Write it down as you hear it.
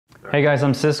Hey guys,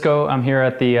 I'm Cisco. I'm here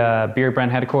at the Beardbrand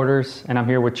headquarters, and I'm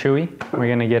here with Chewie. We're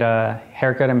gonna get a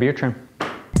haircut and beard trim.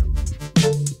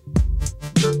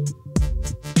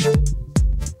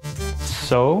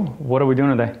 So, what are we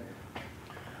doing today?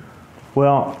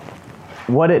 Well,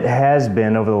 what it has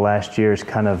been over the last year is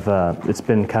kind of, it's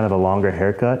been kind of a longer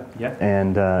haircut. Yeah.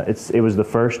 And it was the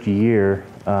first year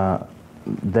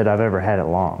that I've ever had it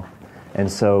long. And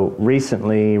so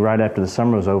recently, right after the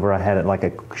summer was over, I had it like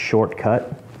a short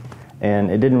cut.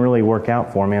 And it didn't really work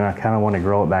out for me, and I kind of want to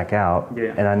grow it back out.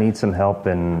 Yeah. And I need some help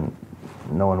in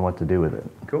knowing what to do with it.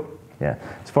 Cool. Yeah.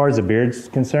 As far as the beard's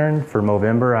concerned, for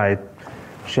Movember, I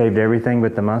shaved everything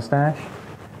but the mustache.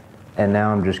 And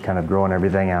now I'm just kind of growing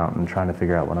everything out and trying to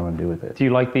figure out what I'm going to do with it. Do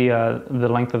you like the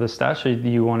length of the stash, or do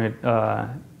you want it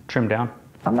trimmed down?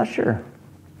 I'm not sure.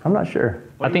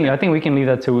 I think we can leave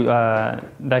that to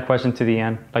that question to the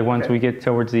end. Like once we get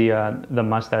towards the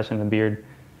mustache and the beard,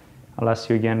 I'll ask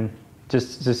you again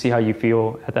just to see how you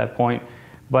feel at that point.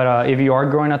 But if you are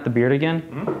growing out the beard again,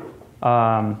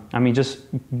 I mean, just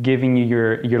giving you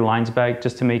your lines back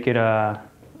just to make it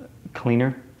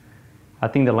cleaner. I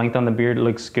think the length on the beard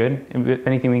looks good. If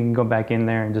anything, we can go back in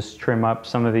there and just trim up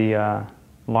some of the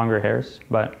longer hairs,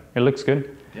 but it looks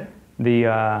good.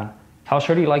 Yeah. How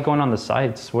short do you like going on the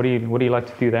sides? What do you like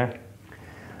to do there?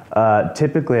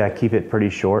 Typically, I keep it pretty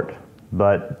short,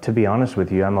 but to be honest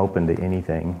with you, I'm open to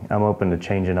anything. I'm open to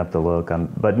changing up the look.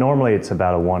 But normally, it's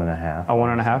about a 1.5. A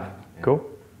 1.5? Yeah. Cool.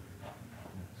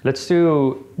 Let's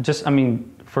do just, I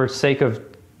mean, for sake of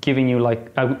giving you like,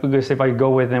 I guess if I go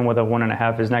with a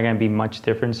 1.5, it's not going to be much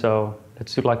different. So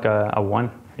let's do like a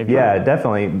 1. Yeah,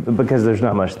 definitely, because there's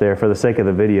not much there. For the sake of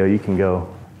the video, you can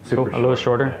go super short. A little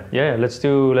shorter. Yeah, let's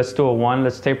do a 1.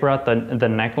 Let's taper out the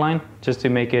neckline just to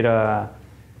make it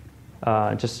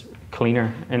just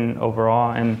cleaner and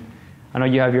overall. And I know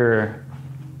you have your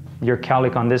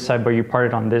cowlick on this side, but you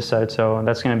parted on this side, so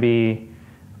that's going to be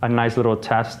a nice little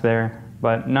test there.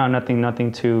 But no,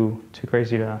 nothing too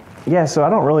crazy to. Yeah, so I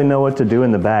don't really know what to do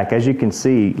in the back. As you can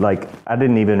see, like I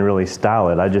didn't even really style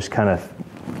it. I just kind of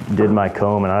did my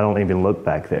comb, and I don't even look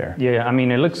back there. Yeah, I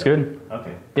mean it looks good.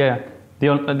 Okay. Yeah,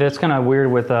 that's kind of weird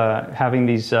with having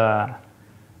these, or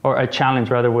a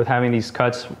challenge rather with having these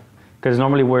cuts, because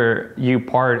normally where you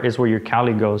part is where your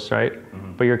cowlick goes, right?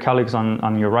 Mm-hmm. But your cowlick's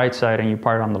on your right side, and you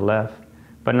part on the left.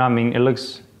 But no, I mean it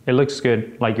looks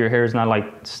good. Like your hair is not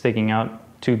like sticking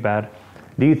out too bad.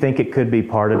 Do you think it could be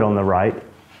parted on the right?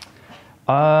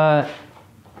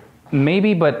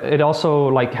 Maybe, but it also,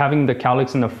 like having the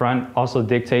cowlicks in the front also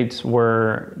dictates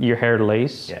where your hair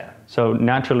lays. Yeah. So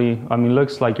naturally, I mean,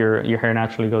 looks like your hair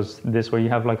naturally goes this way. You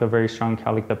have like a very strong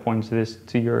cowlick that points this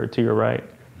to your right.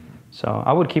 So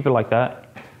I would keep it like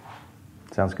that.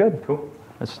 Sounds good. Cool.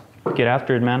 Let's get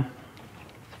after it, man.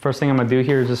 First thing I'm gonna do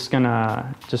here is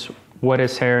just wet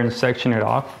his hair and section it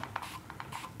off.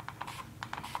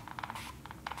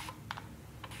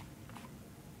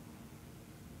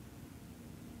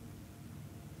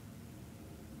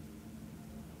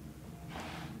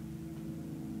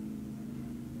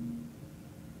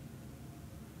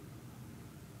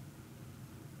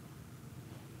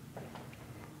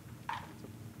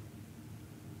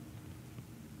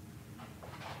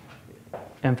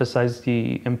 Emphasize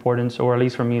the importance, or at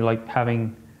least for me, like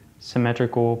having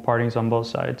symmetrical partings on both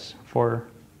sides for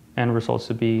end results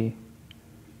to be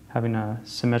having a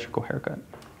symmetrical haircut.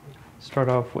 Start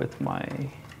off with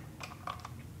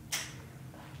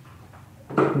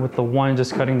the 1,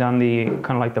 just cutting down the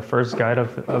kind of like the first guide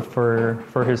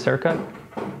for his haircut.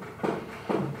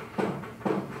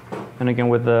 And again,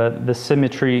 with the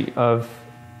symmetry of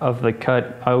the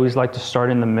cut, I always like to start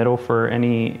in the middle for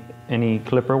any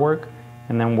clipper work,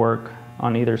 and then work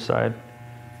on either side.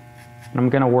 And I'm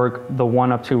gonna work the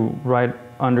 1 up to right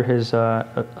under his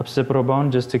occipital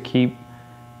bone, just to keep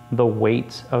the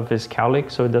weight of his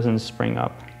cowlick so it doesn't spring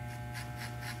up.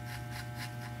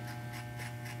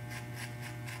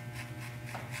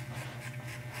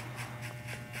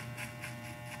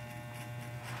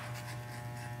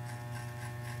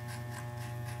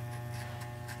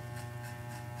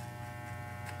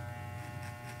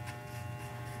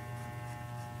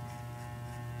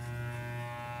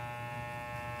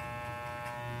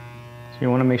 You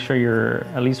want to make sure you're,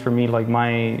 at least for me, like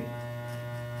my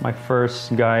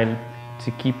first guide,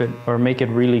 to keep it or make it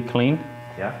really clean.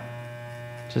 Yeah.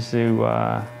 Just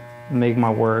to make my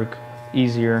work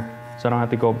easier, so I don't have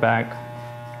to go back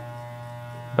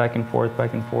and forth.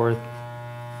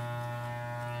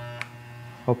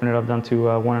 Open it up down to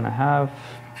 1.5.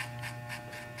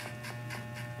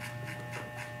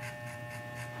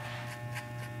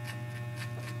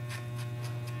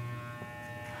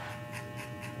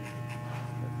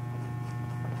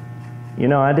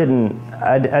 I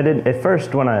didn't at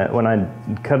first when I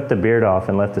cut the beard off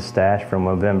and left the stash from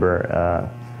November.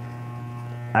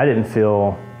 I didn't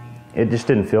feel, it just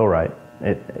didn't feel right.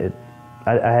 I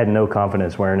had no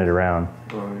confidence wearing it around.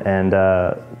 Right. And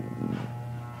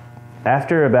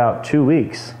after about 2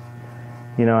 weeks,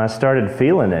 I started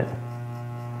feeling it.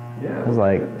 Yeah. I was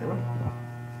like,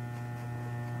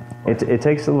 it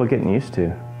takes a little getting used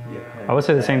to. I would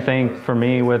say the same thing for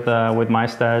me with my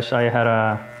stash.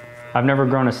 I've never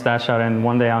grown a stash out, and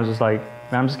one day I was just like,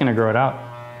 man, I'm just gonna grow it out.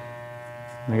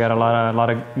 I got a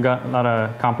lot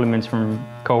of compliments from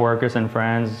coworkers and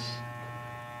friends.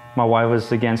 My wife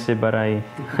was against it, but I'm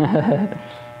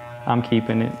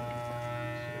keeping it.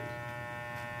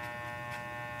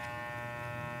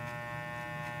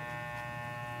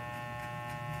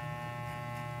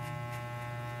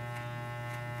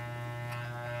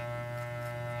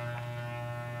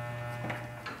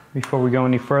 Before we go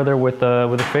any further with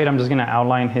the fade, I'm just gonna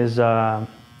outline his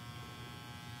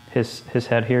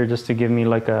head here, just to give me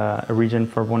like a region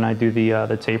for when I do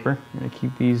the taper. I'm gonna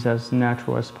keep these as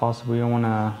natural as possible. You don't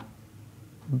wanna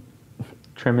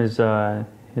trim his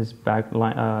back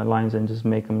lines and just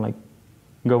make them like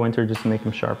go into, just to make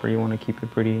them sharper. You wanna keep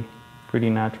it pretty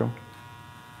natural.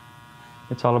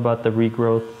 It's all about the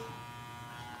regrowth.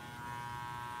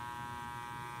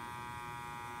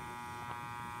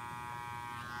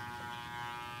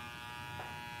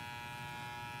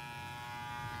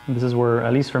 This is where,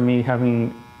 at least for me,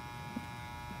 having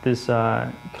this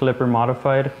clipper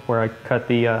modified, where I cut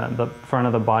the front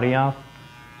of the body off,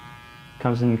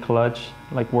 comes in clutch,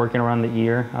 like working around the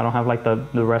ear. I don't have like the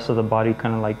rest of the body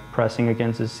kind of like pressing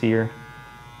against his ear.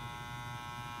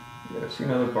 Yeah, I've seen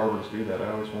other barbers do that.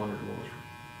 I always wondered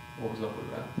what was up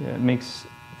with that. Yeah, it makes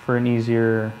for an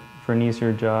easier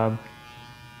job.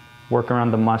 Work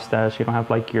around the mustache. You don't have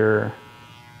like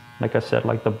like I said,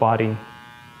 like the body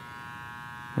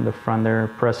in the front there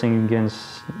pressing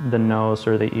against the nose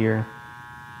or the ear.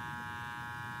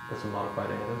 That's a modified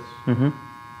Angus? Mm-hmm.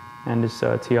 And this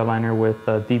TL liner with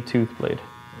a deep tooth blade.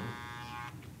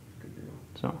 Good deal.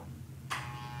 So.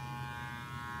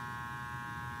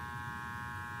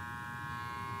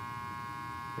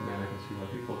 And then I can see why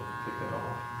people take that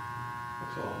off.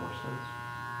 Makes a lot more sense.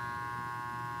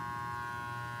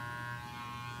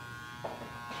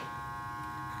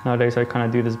 Nowadays I kind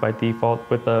of do this by default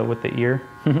with the ear.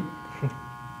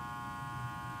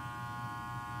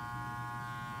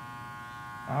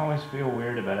 I always feel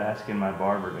weird about asking my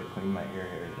barber to clean my ear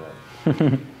hairs up.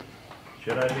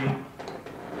 Should I be?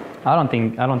 I don't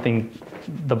think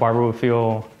the barber would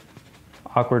feel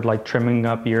awkward like trimming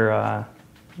up your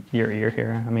ear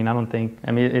hair. I mean,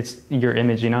 it's your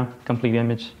image, complete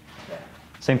image. Yeah.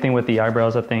 Same thing with the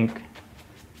eyebrows. I think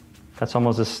that's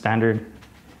almost a standard.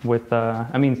 With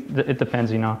it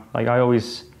depends, Like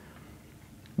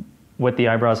with the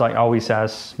eyebrows, I always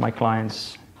ask my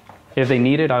clients if they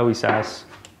need it. I always ask.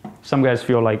 Some guys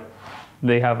feel like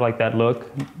they have like that look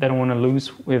they don't want to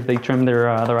lose if they trim their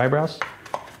eyebrows.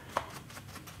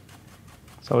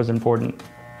 It's always important.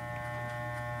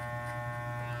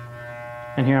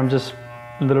 And here I'm just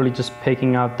literally just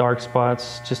picking out dark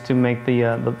spots just to make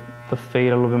the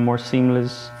fade a little bit more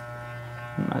seamless.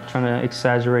 I'm not trying to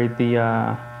exaggerate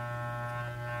the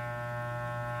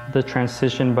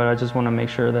transition, but I just want to make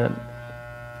sure that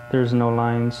there's no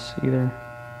lines either.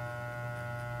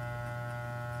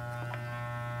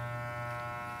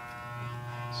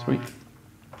 Sweet.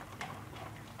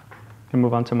 Can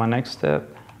move on to my next step,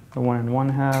 the 1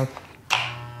 1/2.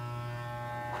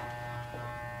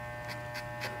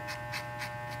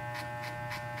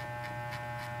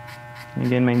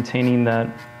 Again, maintaining that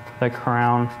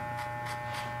crown.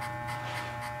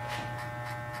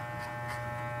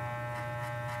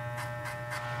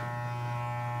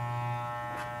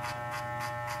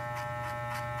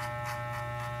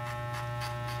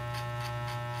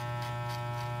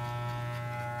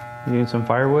 You need some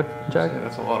firewood, Jack? Yeah,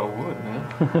 that's a lot of wood, man.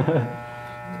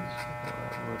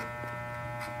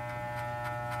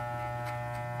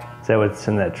 Is that what's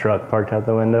in that truck parked out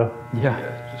the window? Yeah.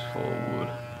 Yeah, just full of wood.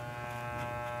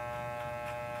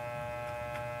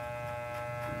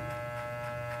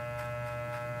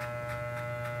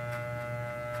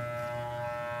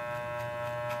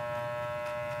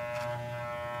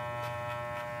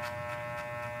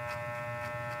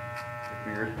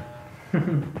 Beard.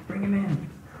 Bring him in.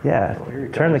 Yeah, Oh, here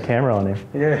he turn the comes. camera on him.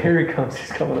 Yeah, here he comes.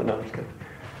 He's coming in. No, I'm just kidding.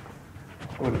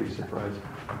 I wouldn't be surprised.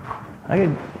 I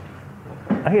could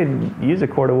use a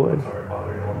cord of wood. Sorry,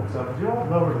 bothering you all this stuff. Do you all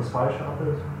know where the spy shop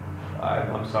is?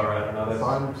 I'm sorry, I don't know. That's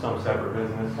Fine. some separate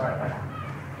business. All right.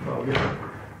 Well, yeah.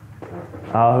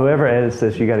 Whoever edits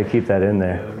this, you got to keep that in Yeah, I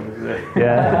there. was gonna say.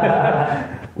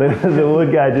 Yeah. The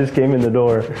wood guy just came in the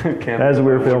door as we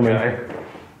were filming.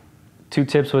 Two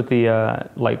tips with the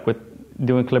like with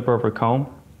doing clipper over comb.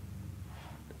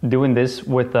 Doing this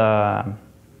with or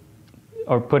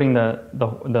putting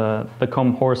the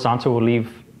comb horizontal will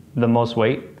leave the most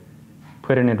weight.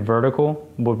 Putting it vertical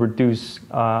will reduce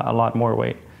a lot more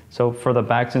weight. So for the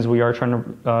back, since we are trying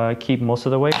to keep most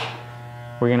of the weight,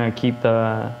 we're gonna keep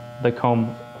the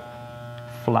comb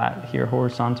flat here,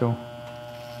 horizontal.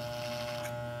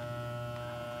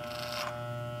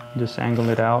 Just angle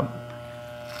it out.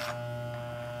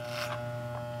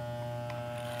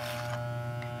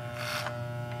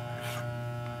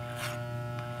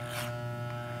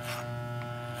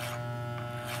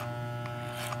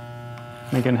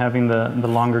 Again, having the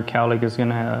longer cowlick is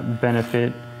gonna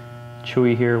benefit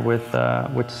Chewie here with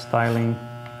styling.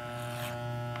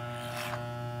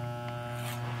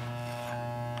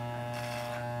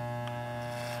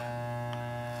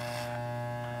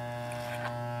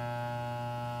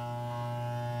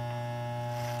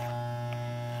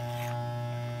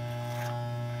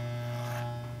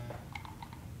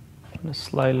 I'm gonna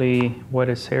slightly wet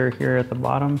his hair here at the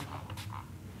bottom.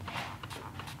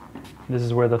 This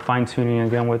is where the fine tuning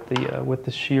again with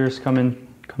the shears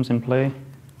comes in play.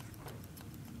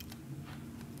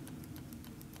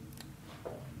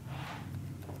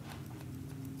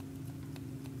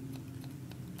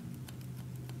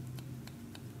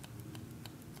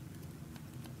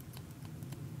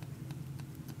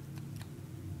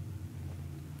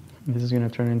 This is gonna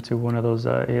turn into one of those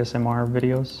ASMR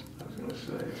videos. I was gonna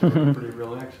say, it's pretty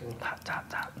relaxing. Tap, tap,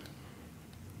 tap.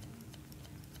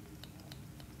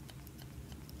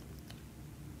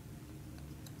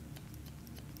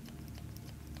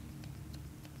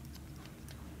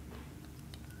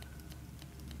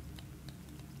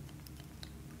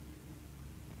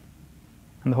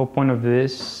 And the whole point of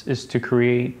this is to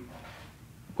create,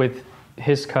 with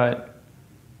his cut,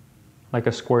 like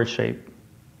a square shape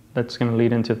that's going to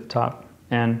lead into the top.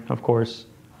 And of course,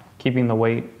 keeping the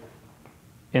weight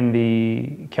in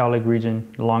the cowlick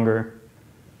region longer.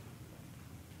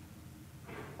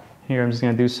 Here I'm just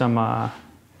going to do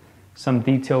some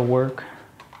detail work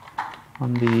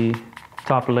on the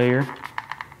top layer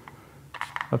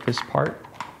of his part.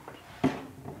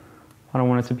 I don't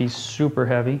want it to be super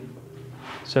heavy.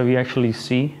 So you actually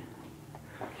see,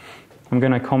 I'm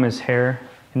gonna comb his hair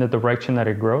in the direction that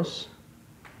it grows.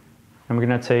 I'm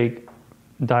gonna take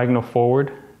diagonal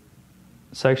forward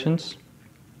sections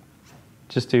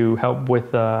just to help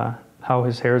with how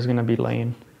his hair is gonna be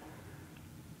laying.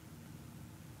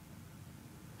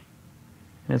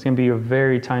 And it's gonna be a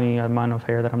very tiny amount of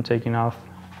hair that I'm taking off,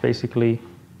 basically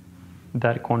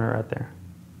that corner right there.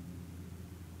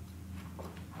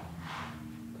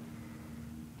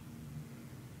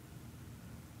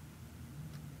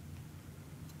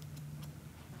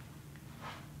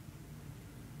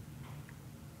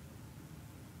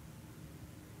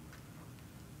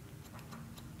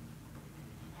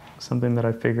 Something that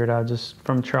I figured out just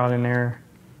from trial and error,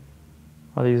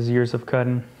 all these years of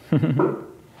cutting.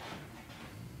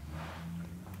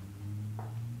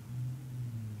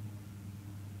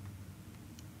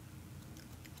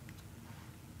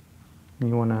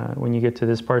 You wanna, when you get to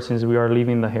this part, since we are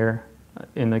leaving the hair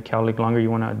in the cowlick longer,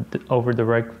 you wanna over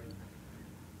direct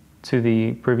to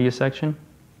the previous section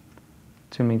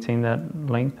to maintain that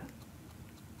length,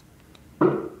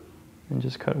 and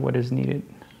just cut what is needed.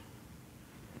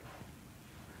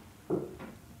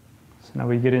 So now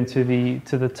we get into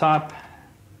the top,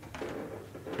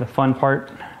 the fun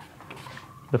part.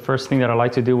 The first thing that I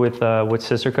like to do with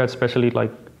scissor cuts, especially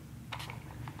like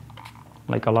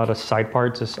a lot of side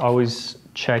parts, is always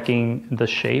checking the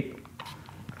shape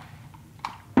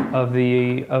of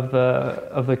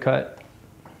the cut.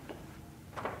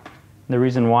 The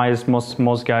reason why is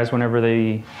most guys, whenever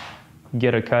they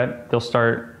get a cut, they'll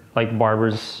start, like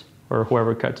barbers or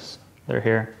whoever cuts their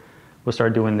hair, will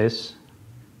start doing this,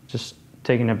 just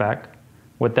taking it back.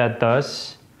 What that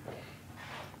does,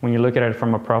 when you look at it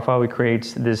from a profile, it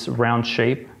creates this round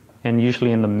shape, and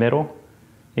usually in the middle,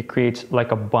 it creates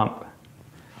like a bump.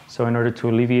 So in order to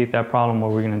alleviate that problem,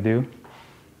 what we're gonna do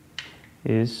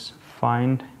is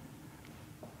find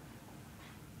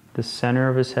the center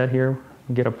of his head here,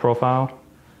 get a profile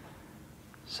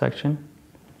section,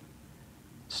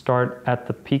 start at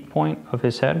the peak point of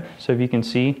his head. So if you can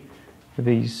see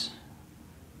these,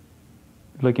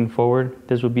 looking forward,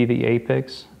 this would be the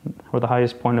apex or the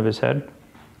highest point of his head.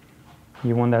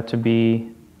 You want that to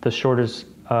be the shortest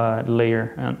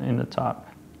layer in the top.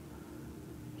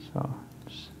 So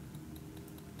just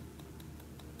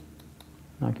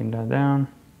Knocking that down.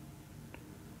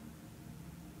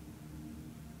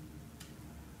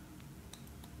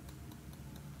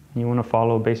 You want to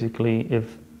follow basically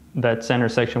if that center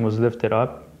section was lifted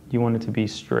up, you want it to be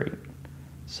straight.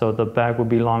 So the back would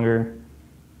be longer.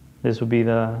 This would be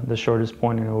the shortest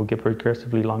point, and it will get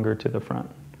progressively longer to the front.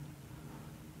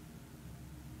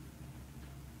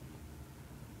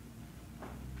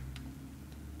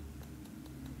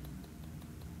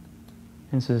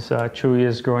 And since Chewie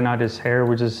is growing out his hair,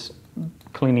 we're just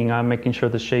cleaning up, making sure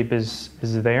the shape is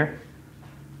there.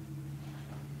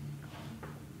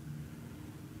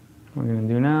 What we're gonna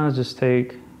do now is just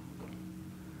take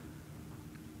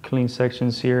clean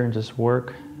sections here and just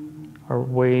work our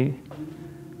way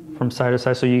from side to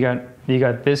side. So you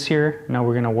got this here. Now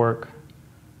we're gonna work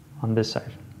on this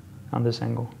side, on this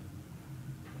angle.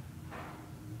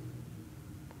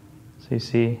 So you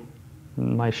see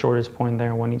my shortest point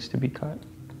there, what needs to be cut.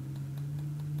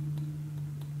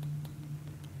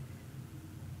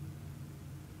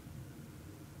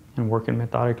 And working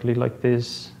methodically like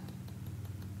this,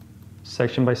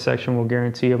 section by section, will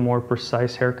guarantee a more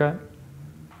precise haircut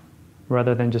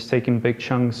rather than just taking big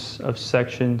chunks of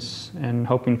sections and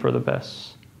hoping for the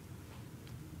best.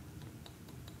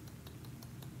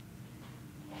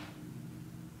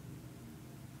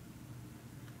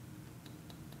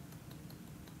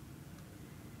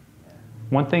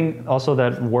 One thing also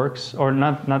that works, or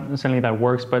not necessarily that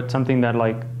works, but something that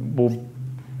like will,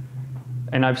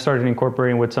 and I've started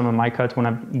incorporating with some of my cuts when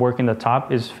I'm working the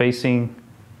top, is facing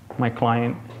my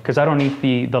client, because I don't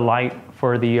need the light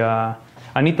for the,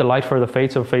 I need the light for the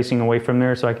fade, so facing away from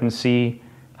there so I can see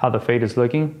how the fade is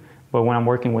looking. But when I'm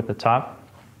working with the top,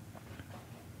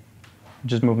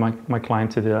 just move my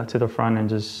client to the front and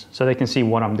just, so they can see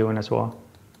what I'm doing as well.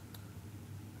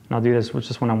 And I'll do this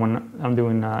just when I'm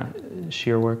doing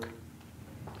shear work.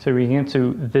 So we get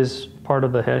to this part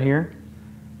of the head here,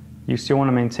 you still want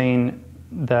to maintain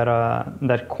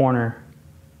that corner.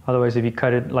 Otherwise, if you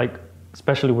cut it, like,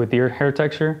 especially with your hair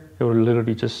texture, it will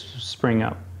literally just spring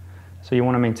up. So you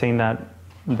want to maintain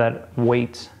that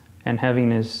weight and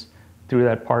heaviness through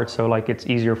that part, so like it's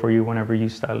easier for you whenever you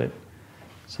style it.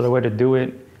 So the way to do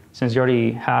it, since you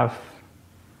already have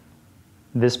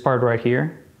this part right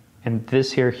here, and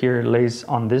this hair here lays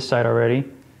on this side already,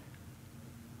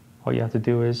 all you have to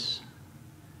do is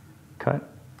cut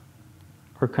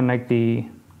or connect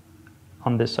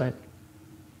on this side.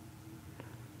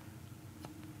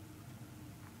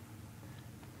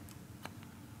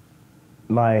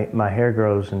 My hair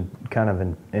grows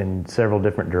in several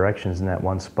different directions in that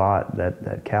one spot,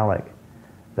 that cowlick,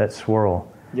 that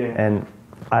swirl. Yeah. And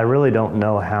I really don't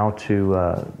know how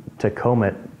to comb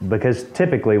it, because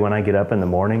typically when I get up in the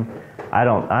morning,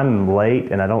 I'm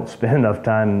late and I don't spend enough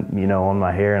time, on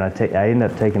my hair, and I end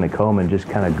up taking the comb and just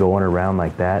kind of going around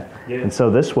like that. Yeah. And so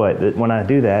this way, when I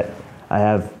do that, I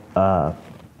have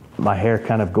my hair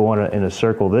kind of going in a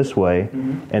circle this way,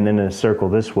 and then in a circle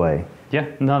this way. Yeah,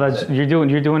 no, that's you're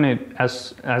doing it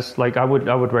as like I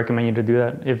would recommend you to do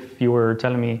that. If you were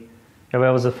telling me, if that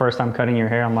was the first time cutting your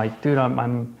hair, I'm like, dude,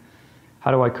 I'm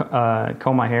how do I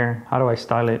comb my hair? How do I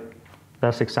style it?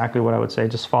 That's exactly what I would say.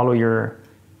 Just follow your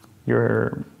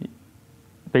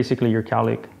basically your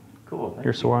cowlick, Cool.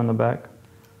 your swirl on the back.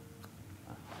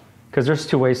 Because there's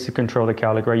two ways to control the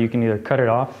cowlick, right? You can either cut it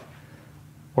off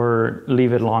or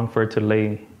leave it long for it to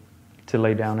lay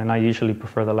down, and I usually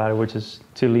prefer the latter, which is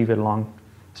to leave it long,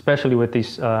 especially with these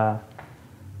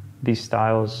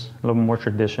styles, a little more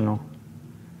traditional.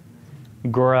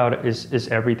 Grow out is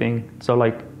everything. So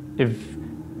like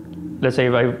let's say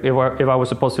if I was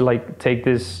supposed to like take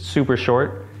this super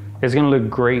short, it's gonna look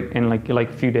great in like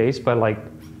a few days, but like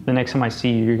the next time I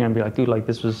see you, you're gonna be like, dude, like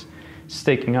this was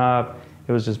sticking up,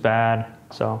 it was just bad.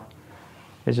 So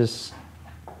it's just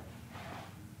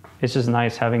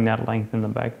nice having that length in the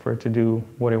back for it to do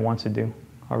what it wants to do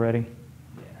already.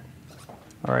 Yeah.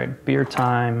 All right, beard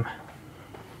time.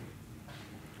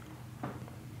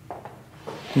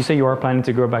 You say you are planning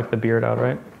to grow back the beard out,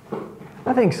 right?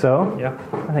 I think so. Yeah.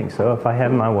 I think so, if I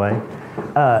have my way.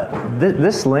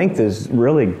 This length is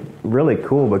really, really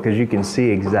cool because you can see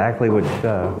exactly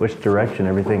which direction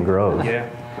everything grows. Yeah.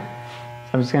 So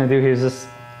I'm just gonna do here is just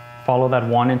follow that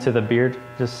one into the beard,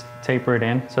 just taper it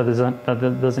in, so that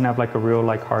doesn't have like a real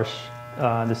like harsh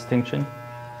distinction.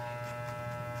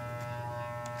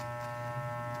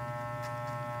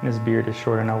 And his beard is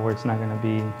short enough where it's not gonna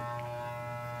be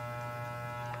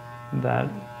that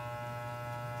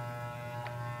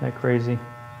crazy.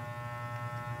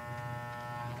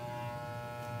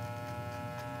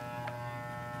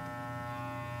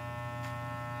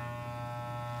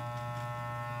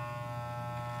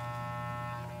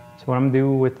 So what I'm gonna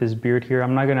do with this beard here,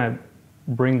 I'm not gonna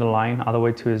bring the line all the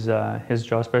way to his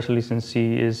jaw, especially since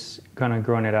he is kind of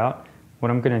growing it out.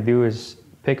 What I'm gonna do is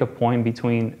pick a point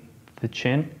between the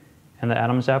chin and the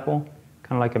Adam's apple,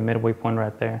 kind of like a midway point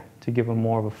right there, to give him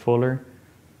more of a fuller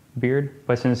beard.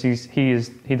 But since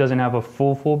he doesn't have a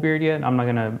full beard yet, I'm not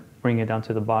gonna bring it down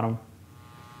to the bottom.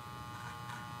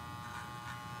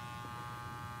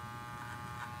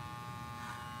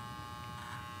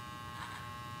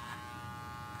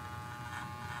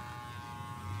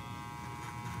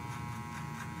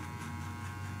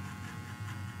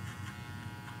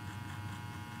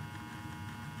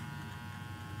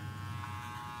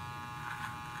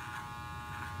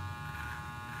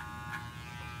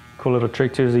 Cool little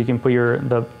trick too is you can put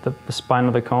the spine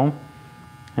of the comb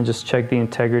and just check the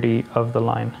integrity of the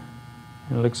line.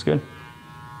 And it looks good.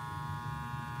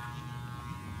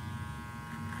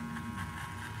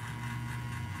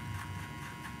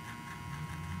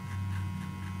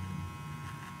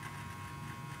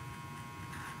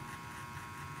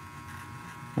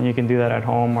 And you can do that at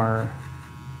home or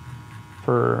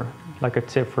for like a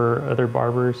tip for other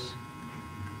barbers.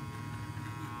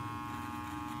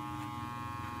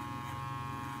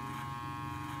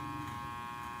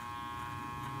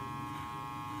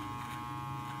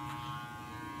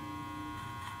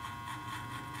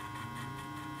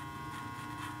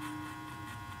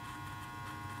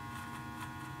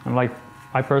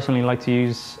 I personally like to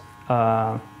use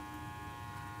a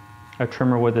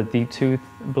trimmer with a deep tooth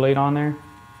blade on there,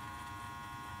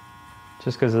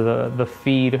 just because of the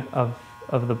feed of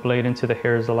the blade into the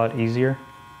hair is a lot easier.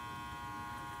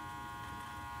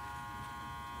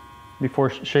 Before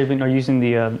shaving or using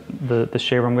the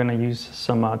shaver, I'm going to use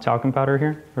some talcum powder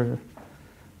here, or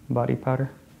body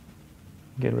powder.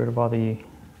 Get rid of all the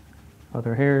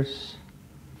other hairs.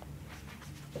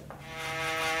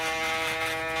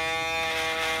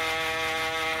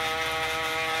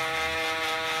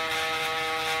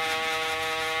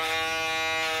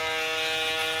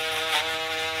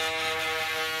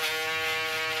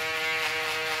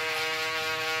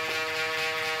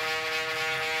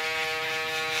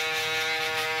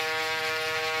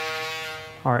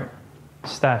 All right,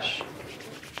 stash.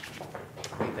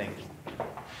 What do you think?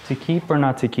 To keep or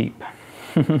not to keep?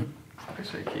 I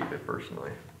say keep it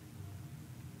personally.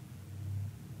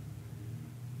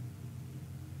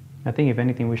 I think if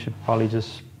anything, we should probably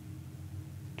just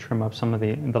trim up some of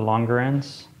the longer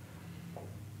ends,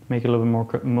 make it a little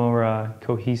bit more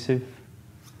cohesive.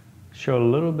 Show a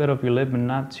little bit of your lip, but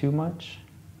not too much.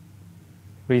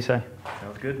 What do you say?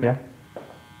 Sounds good, man. Yeah.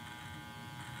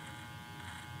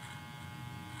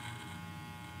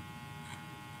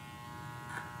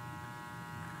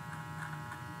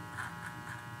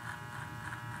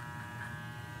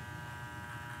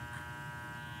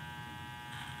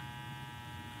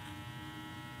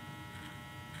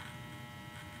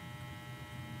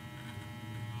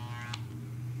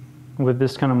 With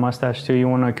this kind of mustache too, you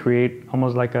want to create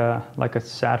almost like a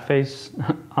sad face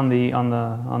on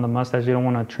the mustache. You don't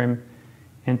want to trim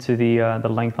into the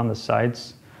length on the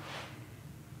sides.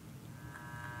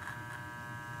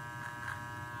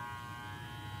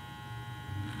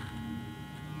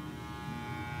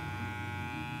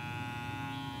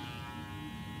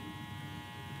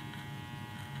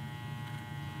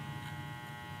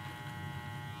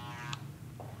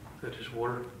 Is that just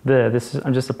water?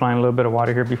 I'm just applying a little bit of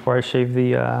water here before I shave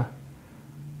the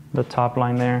top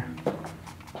line there.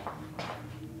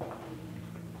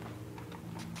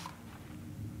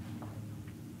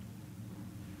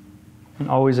 And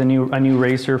always a new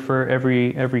razor for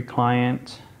every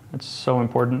client. That's so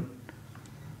important.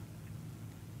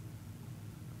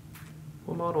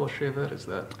 What model of shavette is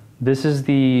that? This is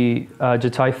the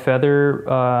Jatai Feather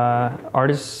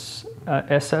Artist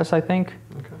SS, I think.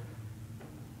 Okay.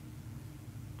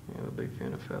 Yeah, I'm a big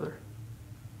fan of feather.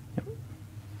 Yep.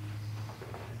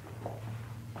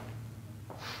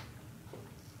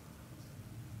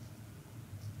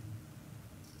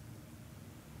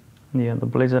 Yeah, the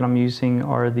blades that I'm using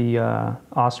are the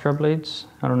Astra blades.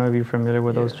 I don't know if you're familiar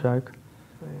with those, Jack.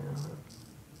 Yeah,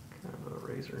 kind of a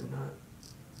razor nut.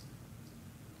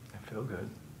 I feel good.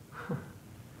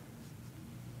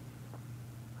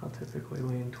 I'll typically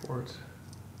lean towards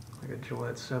like a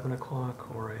Gillette 7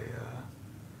 o'clock or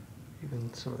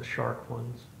even some of the Shark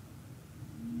ones.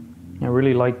 I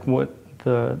really like what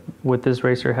this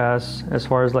razor has as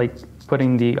far as like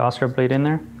putting the Astra blade in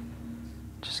there,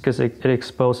 just because it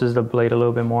exposes the blade a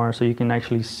little bit more, so you can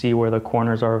actually see where the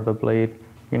corners are of the blade.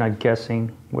 You're not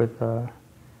guessing with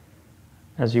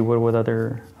as you would with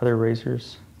other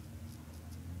razors.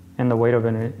 And the weight of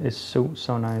it is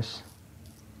so nice.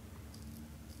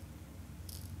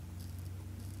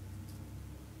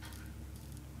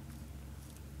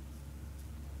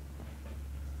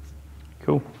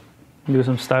 Cool. Do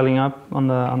some styling up on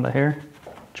the hair,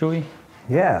 Chewie.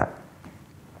 Yeah.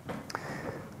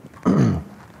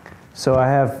 So I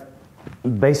have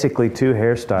basically 2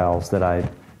 hairstyles that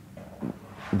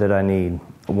I need.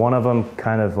 One of them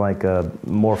kind of like a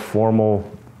more formal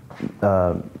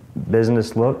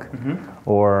business look,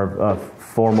 or a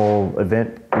formal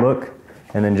event look,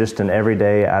 and then just an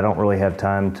everyday. I don't really have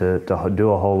time to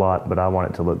do a whole lot, but I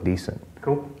want it to look decent.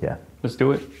 Cool. Yeah. Let's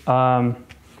do it.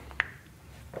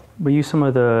 We use some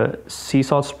of the sea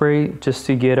salt spray just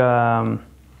to get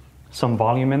some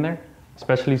volume in there,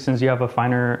 especially since you have a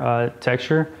finer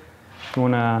texture. You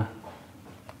wanna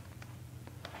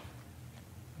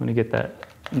get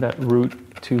that root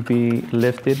to be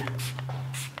lifted.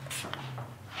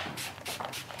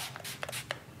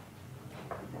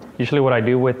 Usually what I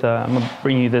do with, I'm gonna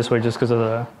bring you this way just because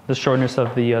of the shortness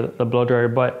of the blow dryer,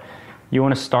 but you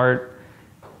wanna start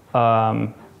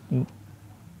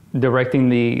directing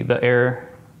the air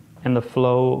and the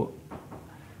flow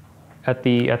at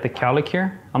the cowlick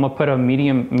here. I'm gonna put a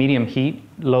medium heat,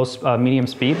 medium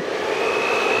speed.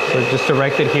 So just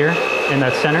direct it here in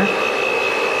that center.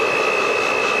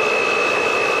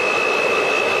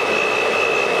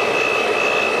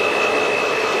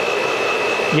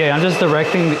 Yeah, I'm just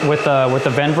directing with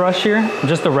the bend brush here. I'm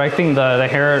just directing the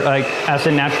hair like as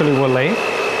it naturally will lay.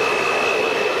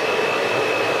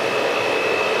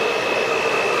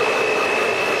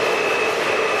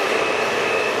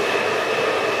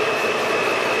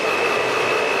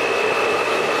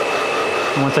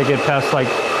 Once I get past like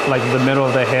the middle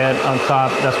of the head on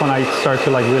top, that's when I start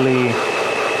to like really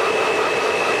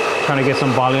trying to get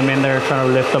some volume in there, trying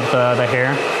to lift up the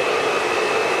hair.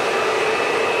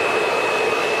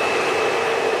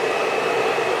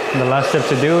 And the last step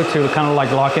to do to kind of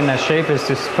like lock in that shape is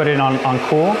just put it on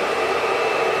cool.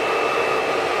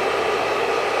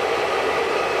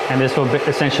 And this will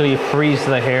essentially freeze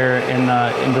the hair in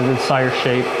the desired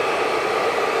shape.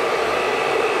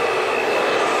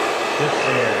 Just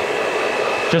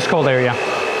air. Just cold air, yeah.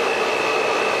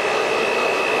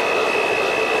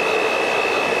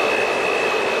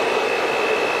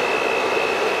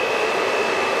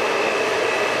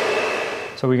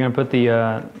 So we're gonna put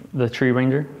the Tree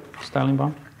Ranger styling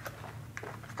balm.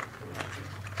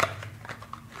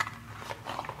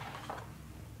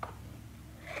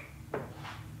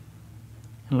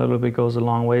 A little bit goes a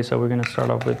long way, so we're gonna start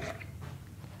off with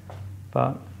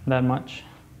about that much.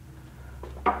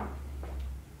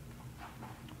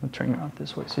 I'll turn it out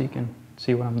this way so you can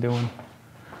see what I'm doing.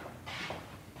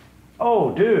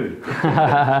 Oh, dude.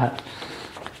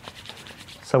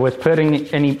 So with putting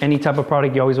any type of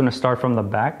product, you always want to start from the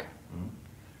back.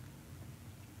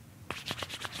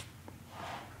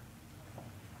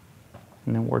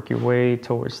 And then work your way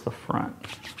towards the front.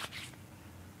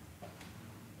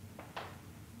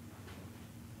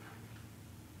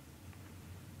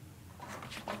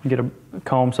 Get a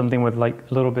comb, something with like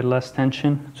a little bit less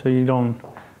tension so you don't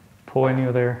pull any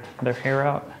of their hair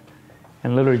out,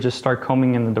 and literally just start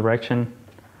combing in the direction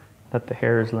that the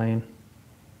hair is laying.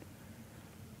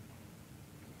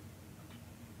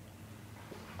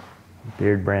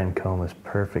 Beardbrand comb is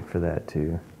perfect for that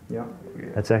too. Yeah.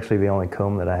 That's actually the only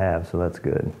comb that I have, so that's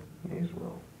good. Me as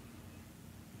well.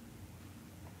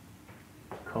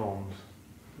 Combs.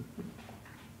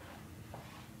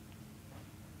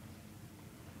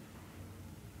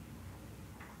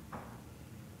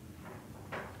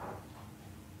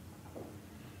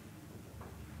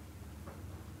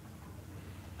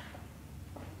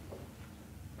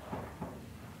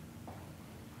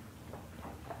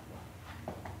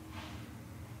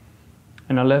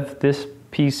 And I left this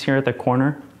piece here at the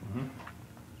corner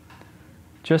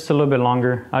just a little bit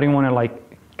longer. I didn't want to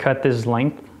like cut this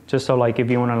length, just so like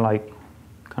if you want to like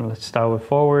kind of style it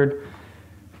forward,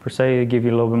 per se, give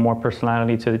you a little bit more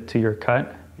personality to your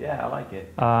cut. Yeah, I like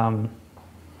it. And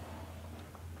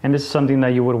this is something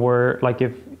that you would wear like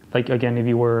if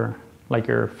you were like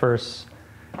your first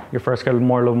cut, a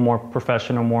little more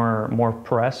professional, more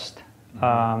pressed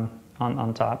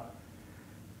on top.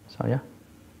 So yeah.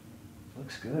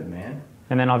 Looks good, man.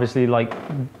 And then obviously like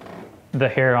the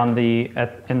hair in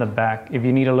the back. If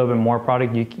you need a little bit more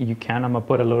product, you can. I'm gonna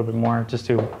put a little bit more just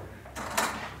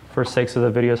for sakes of the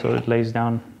video, so it lays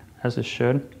down as it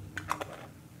should.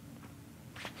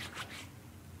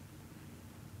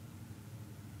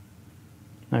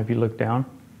 Now if you look down,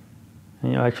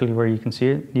 and actually where you can see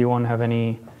it, you won't have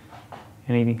any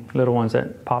little ones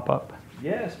that pop up.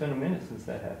 Yeah, it's been a minute since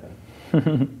that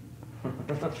happened.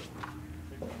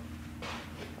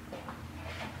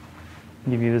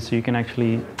 Give you this so you can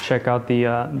actually check out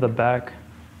the back.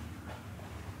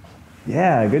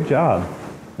 Yeah, good job.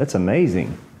 That's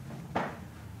amazing.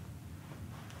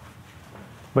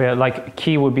 But yeah, like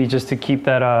key would be just to keep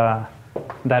that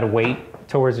that weight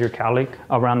towards your cowlick,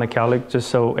 around the cowlick, just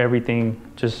so everything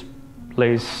just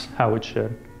plays how it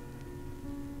should.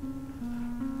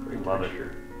 Love it.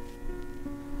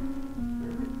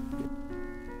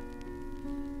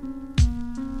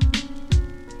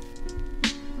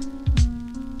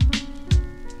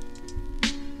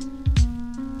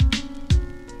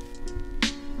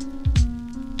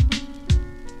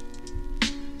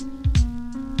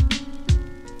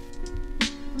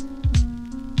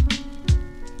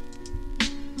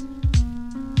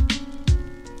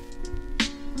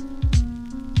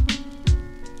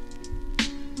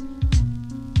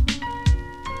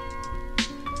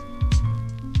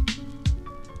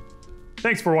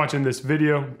 Thanks for watching this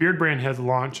video. Beardbrand has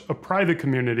launched a private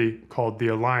community called The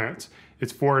Alliance.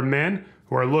 It's for men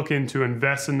who are looking to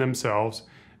invest in themselves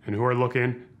and who are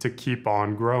looking to keep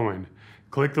on growing.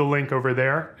 Click the link over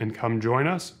there and come join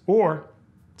us, or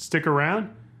stick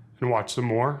around and watch some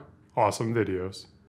more awesome videos.